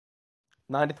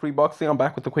93 Boxing, I'm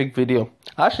back with a quick video.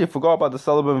 I actually forgot about the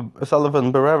Sullivan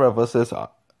Barrera versus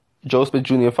Joe Smith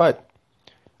Jr. fight.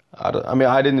 I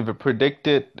didn't even predict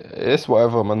it. It's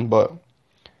whatever, man. But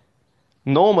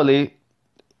normally,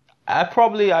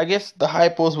 I guess the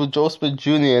hype was with Joe Smith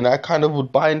Jr. and I kind of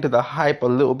would buy into the hype a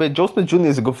little bit. Joe Smith Jr.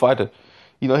 is a good fighter.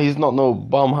 You know, he's not no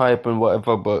bum hype and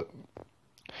whatever, but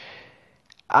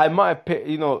I might pick,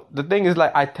 the thing is,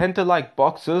 like, I tend to like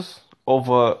boxers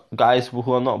over guys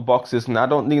who are not boxers, and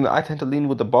I tend to lean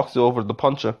with the boxer over the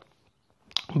puncher.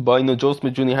 But, Joe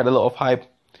Smith Jr. had a lot of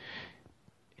hype.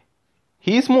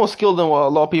 He's more skilled than what a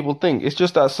lot of people think. It's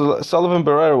just that Sullivan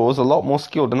Barrera was a lot more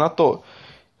skilled, and I thought,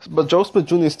 but Joe Smith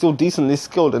Jr. is still decently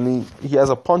skilled, and he has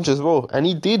a punch as well. And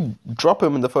he did drop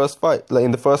him in the first fight, like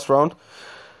in the first round.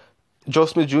 Joe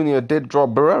Smith Jr. did drop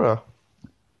Barrera.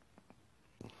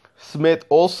 Smith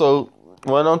also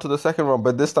went on to the second round,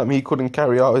 but this time he couldn't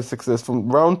carry out his success. From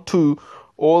round 2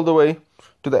 all the way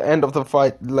to the end of the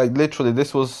fight, like literally,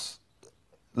 this was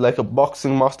like a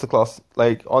boxing masterclass.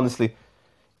 Like, honestly,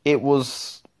 it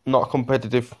was not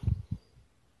competitive.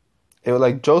 It was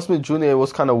like Joe Smith Jr.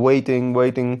 was kind of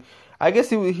waiting. I guess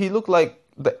he looked like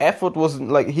the effort wasn't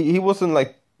like he wasn't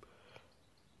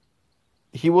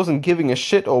giving a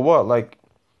shit or what. Like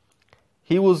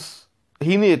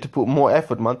he needed to put more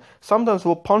effort, man. Sometimes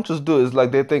what punchers do is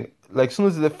like they think, like, as soon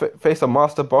as they face a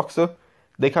master boxer,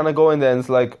 they kind of go in there and it's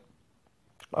like,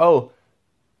 oh,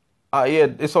 yeah,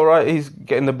 it's alright, he's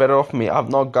getting the better of me. I've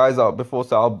knocked guys out before,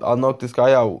 so I'll knock this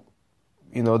guy out.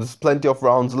 There's plenty of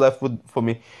rounds left for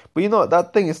me. But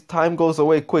that thing is, time goes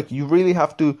away quick. You really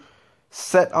have to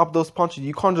set up those punches.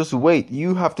 You can't just wait.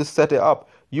 You have to set it up.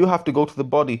 You have to go to the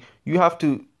body. You have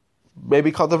to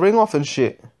maybe cut the ring off and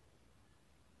shit.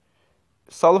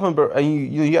 Sullivan,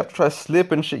 and you have to try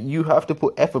slip and shit. You have to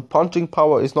put effort. Punching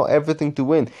power is not everything to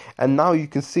win. And now you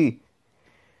can see,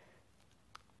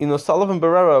 Sullivan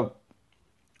Barrera,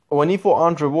 when he fought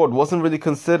Andre Ward, wasn't really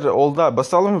considered all that. But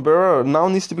Sullivan Barrera now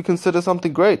needs to be considered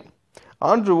something great.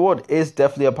 Andre Ward is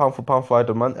definitely a pound-for-pound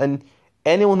fighter, man. And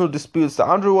anyone who disputes that,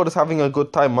 Andre Ward is having a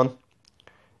good time, man.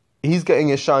 He's getting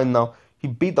his shine now. He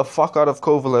beat the fuck out of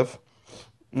Kovalev.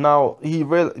 Now,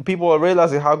 people are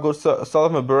realizing how good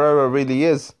Sullivan Barrera really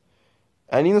is.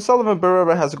 And, Sullivan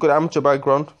Barrera has a good amateur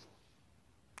background.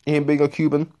 Him being a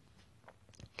Cuban.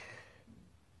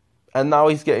 And now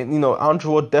he's getting,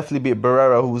 Andre Ward definitely beat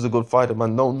Barrera, who was a good fighter,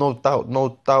 man. No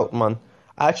doubt, man.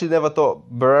 I actually never thought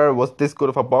Barrera was this good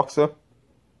of a boxer.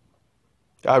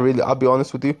 I'll be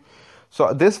honest with you.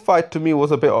 So this fight to me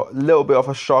was a little bit of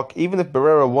a shock. Even if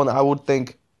Barrera won, I would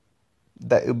think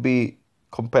that it would be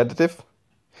competitive.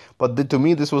 But to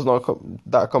me, this was not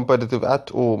that competitive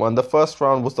at all, man. The first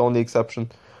round was the only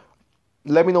exception.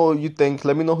 Let me know what you think.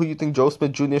 Let me know who you think Joe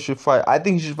Smith Jr. should fight. I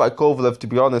think he should fight Kovalev, to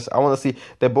be honest. I want to see.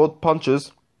 They're both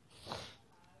punchers.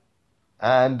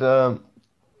 And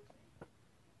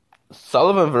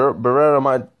Sullivan Barrera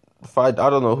might fight, I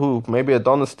don't know who. Maybe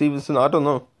Adonis Stevenson. I don't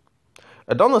know.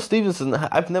 Adonis Stevenson,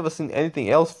 I've never seen anything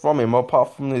else from him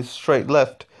apart from his straight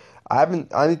left. I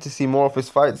need to see more of his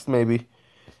fights, maybe.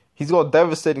 He's got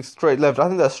devastating straight left. I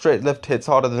think that straight left hits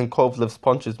harder than Kovalev's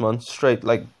punches, man. Straight,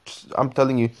 like, I'm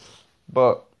telling you.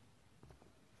 But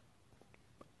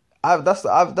that's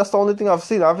the only thing I've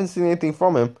seen. I haven't seen anything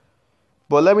from him.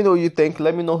 But let me know what you think.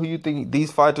 Let me know who you think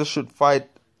these fighters should fight.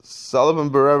 Sullivan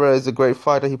Barrera is a great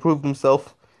fighter. He proved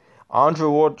himself. Andre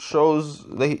Ward shows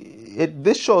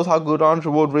this shows how good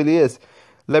Andre Ward really is.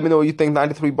 Let me know what you think.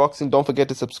 93 Boxing. Don't forget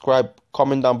to subscribe.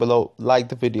 Comment down below. Like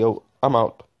the video. I'm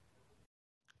out.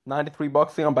 93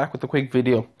 Boxing. I'm back with a quick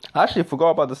video. I actually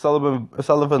forgot about the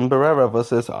Sullivan Barrera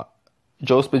versus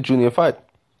Joe Smith Jr. fight.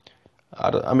 I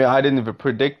didn't even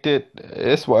predict it.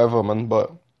 It's whatever, man.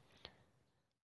 But